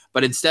that.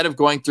 But instead of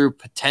going through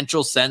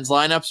potential Sens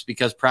lineups,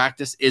 because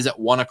practice is at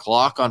 1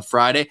 o'clock on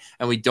Friday,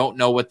 and we don't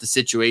know what the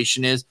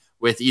situation is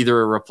with either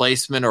a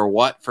replacement or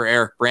what for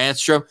Erik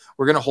Brännström,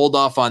 we're going to hold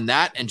off on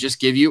that and just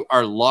give you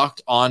our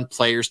locked on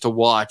players to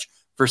watch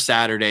for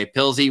Saturday.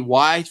 Pilsy,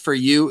 why for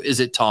you is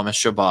it Thomas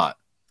Chabot?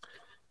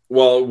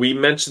 Well, we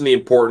mentioned the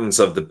importance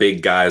of the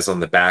big guys on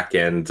the back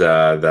end.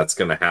 That's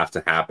going to have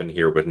to happen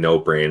here with no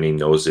Brandy,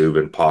 no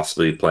Zubin,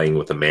 possibly playing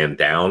with a man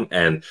down.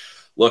 And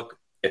look,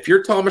 if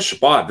you're Thomas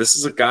Chabot, this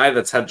is a guy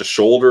that's had to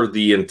shoulder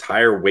the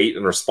entire weight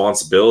and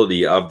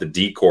responsibility of the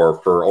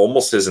D-Corps for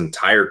almost his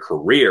entire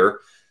career.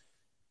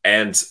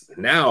 And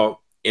now,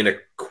 in a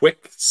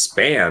quick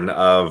span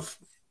of,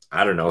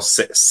 I don't know,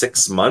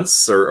 6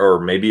 months or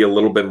maybe a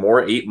little bit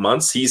more, 8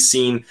 months, he's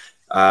seen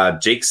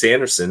Jake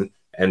Sanderson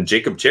and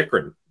Jacob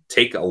Chychrun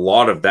take a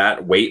lot of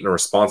that weight and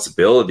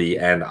responsibility.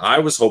 And I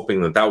was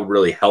hoping that would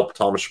really help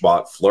Thomas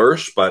Chabot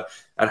flourish, but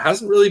that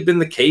hasn't really been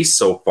the case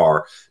so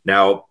far.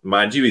 Now,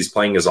 mind you, he's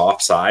playing his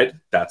offside.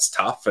 That's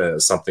tough.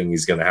 Something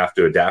he's going to have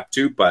to adapt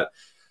to. But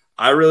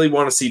I really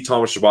want to see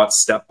Thomas Chabot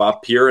step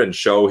up here and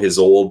show his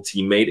old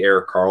teammate,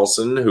 Erik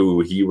Karlsson,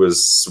 who he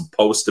was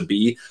supposed to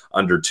be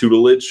under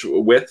tutelage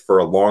with for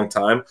a long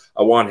time.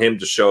 I want him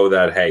to show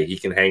that, hey, he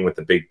can hang with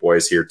the big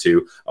boys here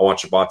too. I want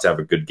Chabot to have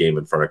a good game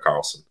in front of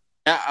Karlsson.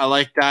 Yeah, I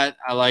like that.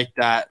 I like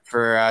that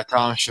for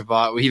Thomas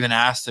Chabot. We even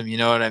asked him, you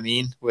know what I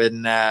mean?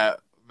 When,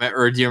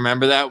 or do you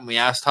remember that when we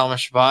asked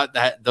Thomas Chabot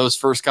that those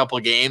first couple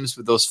of games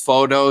with those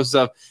photos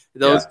of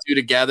those two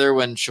together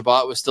when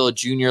Chabot was still a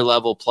junior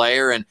level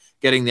player and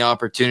getting the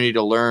opportunity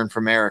to learn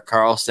from Erik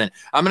Karlsson?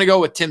 I'm going to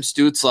go with Tim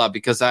Stützle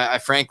because I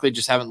frankly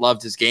just haven't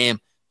loved his game.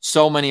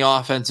 So many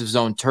offensive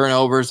zone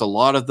turnovers. A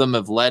lot of them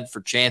have led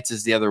for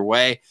chances the other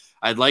way.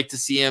 I'd like to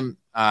see him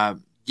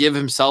give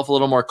himself a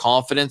little more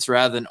confidence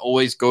rather than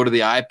always go to the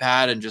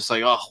iPad and just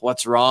like, oh,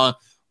 what's wrong?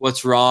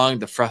 What's wrong?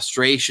 The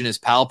frustration is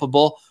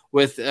palpable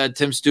with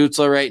Tim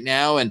Stützle right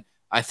now. And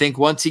I think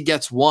once he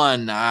gets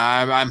one,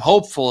 I'm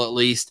hopeful at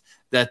least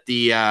that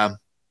the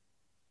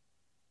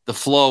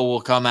flow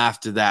will come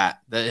after that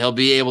he'll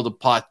be able to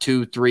pot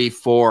 2, 3,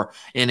 4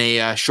 in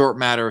a short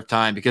matter of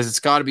time, because it's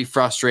got to be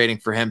frustrating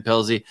for him,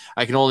 Pilsy.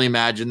 I can only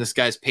imagine. This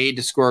guy's paid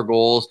to score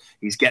goals.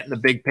 He's getting the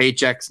big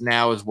paychecks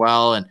now as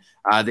well. And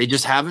they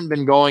just haven't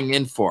been going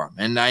in for him.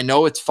 And I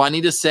know it's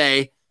funny to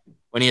say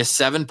when he has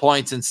 7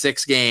 points in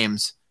 6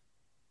 games,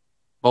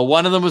 but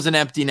one of them was an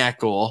empty net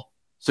goal.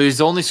 So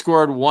he's only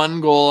scored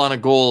 1 goal on a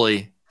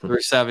goalie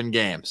through 7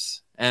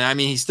 games. And I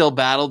mean, he still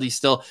battled. He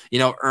still,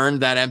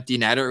 earned that empty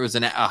netter. It was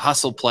a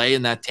hustle play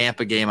in that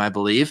Tampa game, I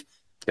believe.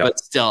 Yep. But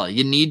still,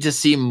 you need to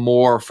see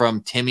more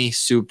from Timmy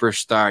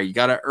Superstar. You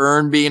got to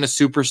earn being a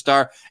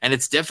superstar. And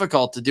it's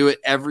difficult to do it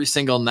every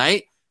single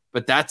night.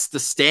 But that's the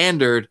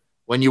standard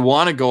when you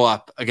want to go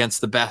up against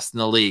the best in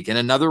the league. And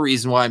another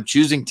reason why I'm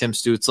choosing Tim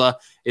Stützle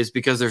is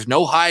because there's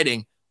no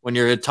hiding when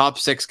you're a top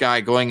 6 guy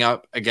going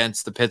up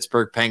against the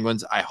Pittsburgh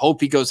Penguins. I hope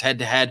he goes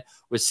head-to-head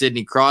with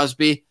Sidney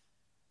Crosby.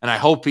 and I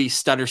hope he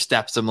stutter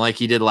steps him like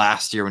he did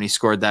last year when he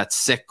scored that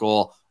sick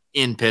goal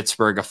in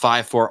Pittsburgh, a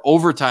 5-4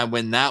 overtime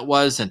win that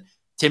was. And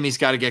Timmy's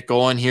got to get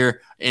going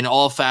here in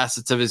all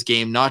facets of his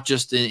game, not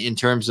just in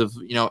terms of,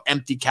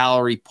 empty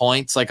calorie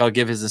points, like I'll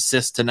give his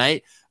assist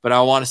tonight, but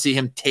I want to see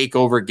him take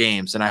over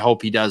games, and I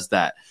hope he does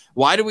that.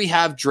 Why do we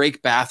have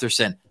Drake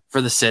Batherson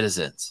for the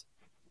Citizens?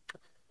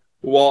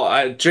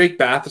 Well, Jake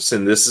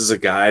Batherson, this is a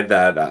guy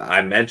that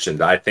I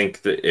mentioned. I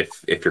think that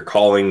if you're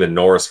calling the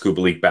Norris,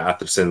 Kubalik,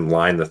 Batherson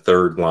line the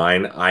third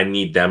line, I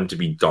need them to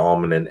be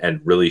dominant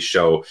and really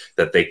show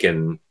that they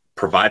can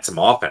provide some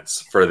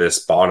offense for this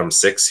bottom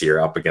six here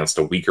up against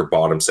a weaker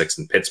bottom six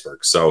in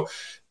Pittsburgh. So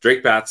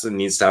Drake Batherson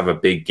needs to have a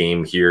big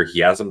game here. He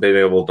hasn't been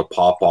able to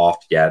pop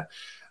off yet.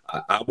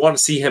 I want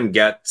to see him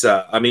get,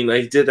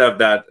 he did have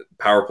that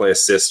power play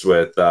assist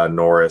with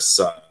Norris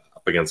up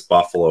against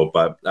Buffalo,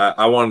 but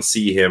I want to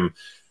see him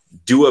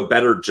do a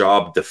better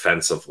job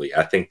defensively.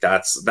 I think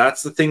that's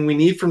the thing we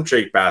need from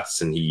Jake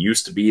Batherson. He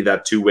used to be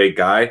that two-way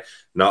guy,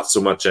 not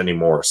so much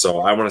anymore.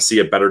 So I want to see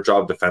a better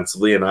job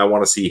defensively, and I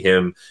want to see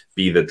him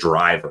be the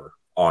driver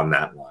on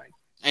that line.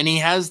 And he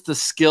has the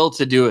skill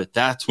to do it.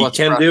 He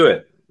can do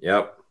it.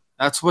 Yep.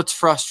 That's what's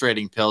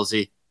frustrating,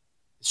 Pilsy.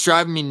 It's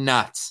driving me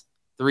nuts.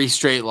 3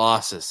 straight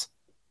losses.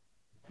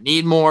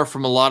 Need more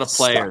from a lot of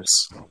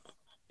players.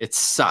 It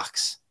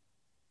sucks.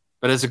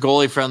 But as a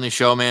goalie-friendly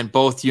show, man,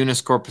 both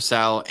Joonas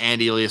Korpisalo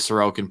and Ilya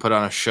Sorokin put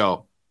on a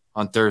show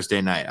on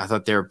Thursday night. I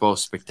thought they were both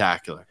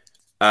spectacular.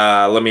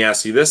 Let me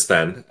ask you this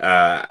then.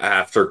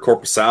 After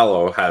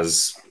Korpisalo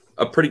has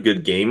a pretty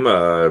good game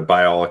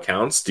by all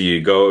accounts, do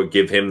you go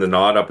give him the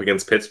nod up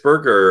against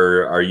Pittsburgh,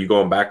 or are you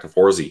going back to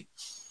Forsey?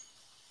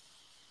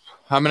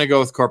 I'm going to go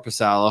with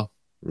Korpisalo.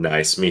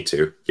 Nice, me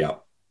too. Yeah.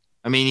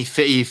 I mean,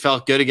 he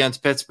felt good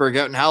against Pittsburgh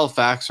out in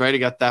Halifax, right? He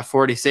got that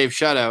 40-save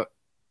shutout.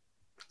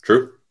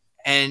 True.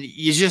 And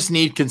you just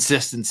need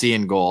consistency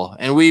in goal.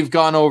 And we've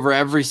gone over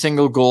every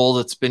single goal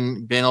that's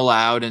been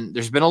allowed, and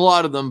there's been a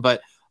lot of them,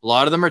 but a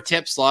lot of them are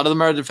tips. A lot of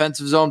them are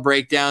defensive zone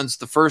breakdowns.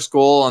 The first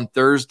goal on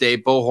Thursday,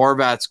 Bo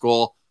Horvat's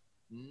goal,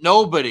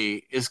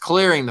 nobody is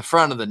clearing the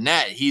front of the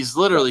net. He's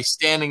literally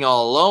standing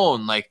all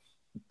alone. Like,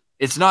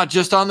 it's not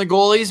just on the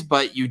goalies,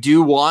 but you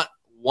do want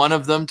one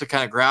of them to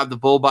kind of grab the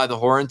bull by the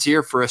horns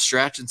here for a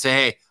stretch and say,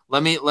 hey,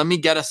 let me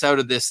get us out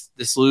of this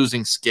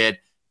losing skid.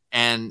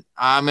 And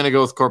I'm going to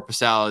go with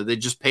Korpisalo. They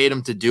just paid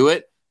him to do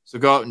it, so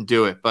go out and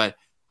do it. But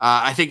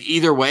I think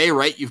either way,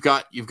 right, you've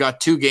got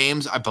 2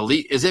 games. I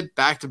believe, is it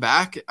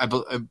back-to-back? I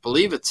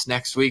believe it's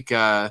next week.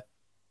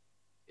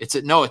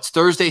 It's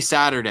Thursday,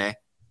 Saturday.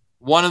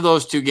 One of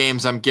those 2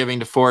 games I'm giving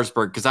to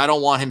Forsberg because I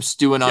don't want him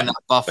stewing on that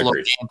Buffalo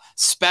game,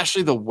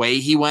 especially the way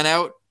he went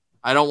out.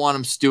 I don't want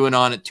him stewing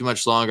on it too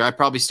much longer. I'd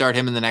probably start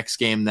him in the next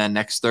game then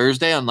next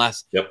Thursday,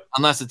 unless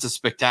it's a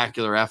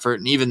spectacular effort.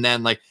 And even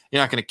then, like,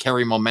 you're not going to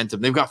carry momentum.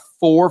 They've got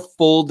 4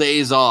 full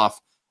days off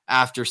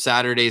after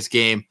Saturday's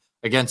game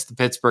against the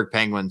Pittsburgh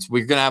Penguins.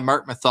 We're going to have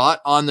Mark Mathot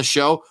on the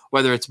show,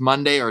 whether it's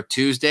Monday or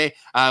Tuesday.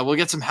 We'll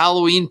get some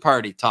Halloween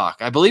party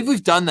talk. I believe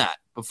we've done that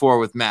before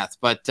with Meth,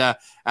 but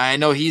I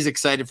know he's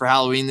excited for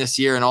Halloween this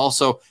year. And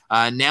also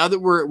now that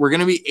we're going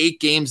to be 8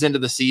 games into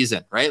the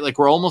season, right? Like,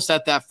 we're almost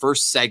at that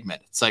first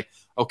segment. It's like,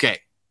 okay,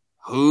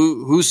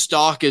 whose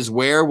stock is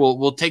where?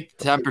 We'll take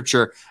the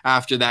temperature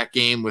after that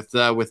game with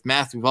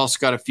Meth. We've also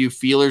got a few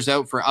feelers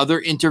out for other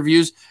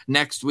interviews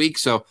next week,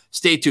 so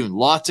stay tuned.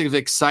 Lots of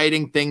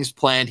exciting things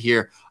planned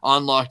here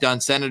on Locked On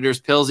Senators.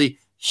 Pilsy,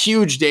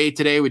 huge day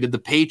today. We did the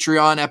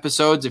Patreon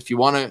episodes. If you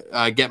want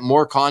to get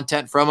more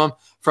content from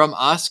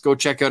us, go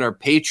check out our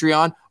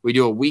Patreon. We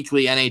do a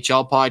weekly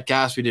NHL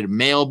podcast. We did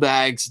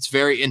mailbags. It's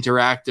very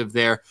interactive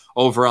there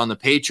over on the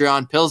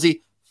Patreon.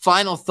 Pilsy,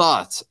 final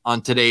thoughts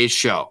on today's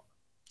show.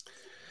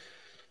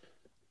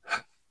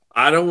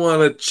 I don't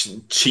want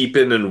to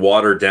cheapen and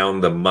water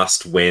down the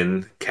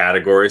must-win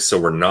category, so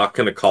we're not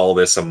going to call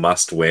this a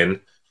must-win.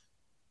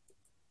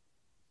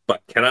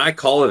 But can I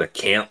call it a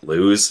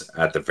can't-lose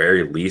at the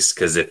very least?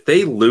 Because if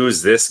they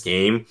lose this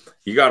game,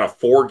 you got a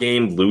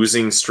 4-game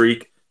losing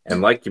streak.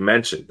 And like you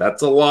mentioned,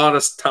 that's a lot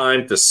of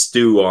time to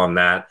stew on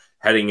that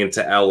heading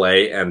into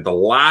LA. And the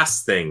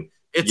last thing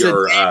it's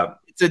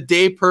a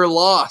day per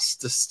loss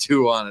to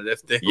stew on it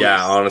if they lose.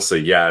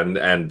 Honestly,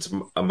 and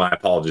my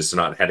apologies for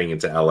not heading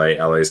into LA.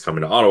 LA is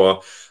coming to Ottawa.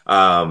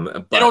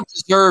 But they don't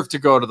deserve to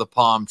go to the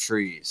palm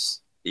trees.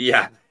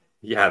 Yeah,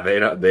 they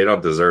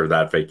don't deserve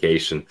that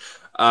vacation.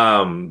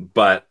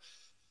 But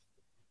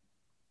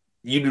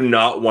you do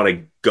not want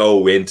to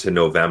go into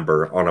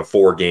November on a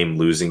 4-game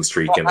losing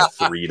streak and a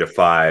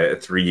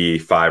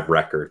 3-5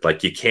 record.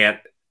 Like, you can't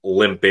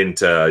limp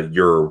into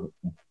your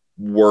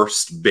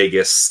worst,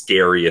 biggest,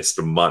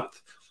 scariest month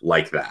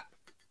like that.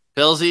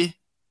 Pilsy,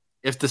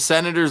 if the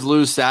Senators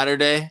lose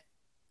Saturday,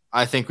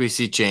 I think we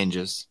see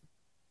changes.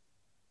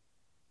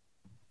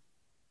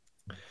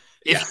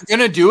 If you're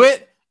going to do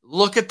it,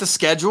 look at the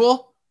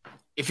schedule.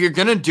 If you're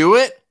going to do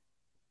it,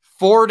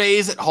 4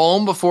 days at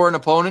home before an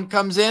opponent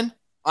comes in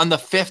on the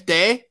 5th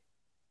day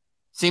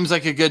seems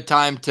like a good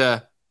time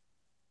to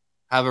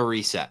have a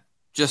reset.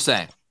 Just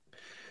saying.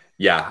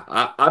 Yeah,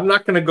 I'm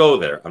not going to go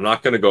there. I'm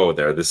not going to go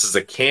there. This is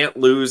a can't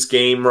lose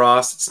game,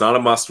 Ross. It's not a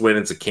must win.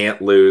 It's a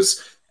can't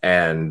lose.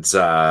 And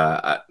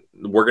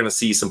we're going to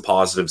see some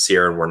positives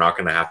here, and we're not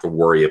going to have to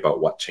worry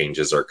about what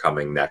changes are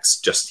coming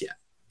next just yet.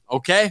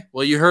 Okay,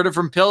 well, you heard it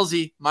from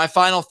Pilsy. My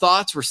final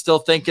thoughts, we're still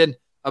thinking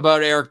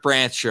about Erik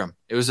Brännström.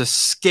 It was a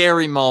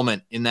scary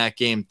moment in that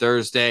game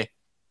Thursday,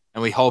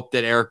 and we hope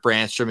that Erik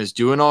Brännström is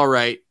doing all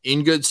right,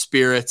 in good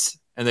spirits,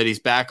 and that he's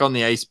back on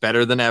the ice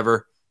better than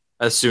ever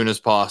as soon as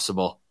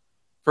possible.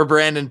 For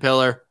Brandon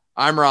Pillar,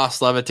 I'm Ross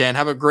Levitan.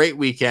 Have a great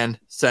weekend,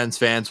 Sens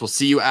fans. We'll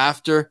see you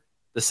after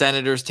the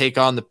Senators take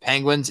on the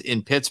Penguins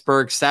in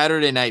Pittsburgh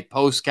Saturday night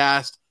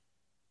postcast.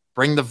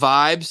 Bring the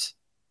vibes.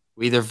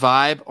 We either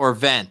vibe or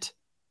vent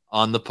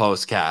on the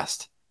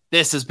postcast.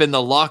 This has been the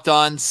Locked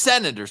On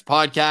Senators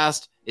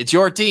podcast. It's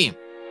your team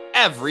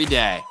every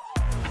day.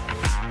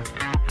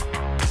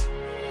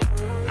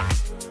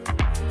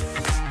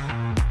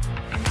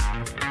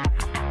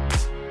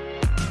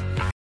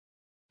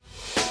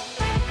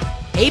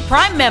 Hey,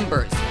 Prime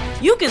members,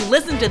 you can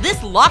listen to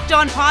this Locked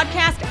On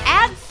podcast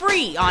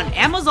ad-free on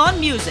Amazon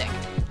Music.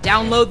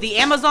 Download the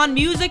Amazon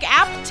Music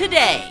app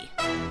today.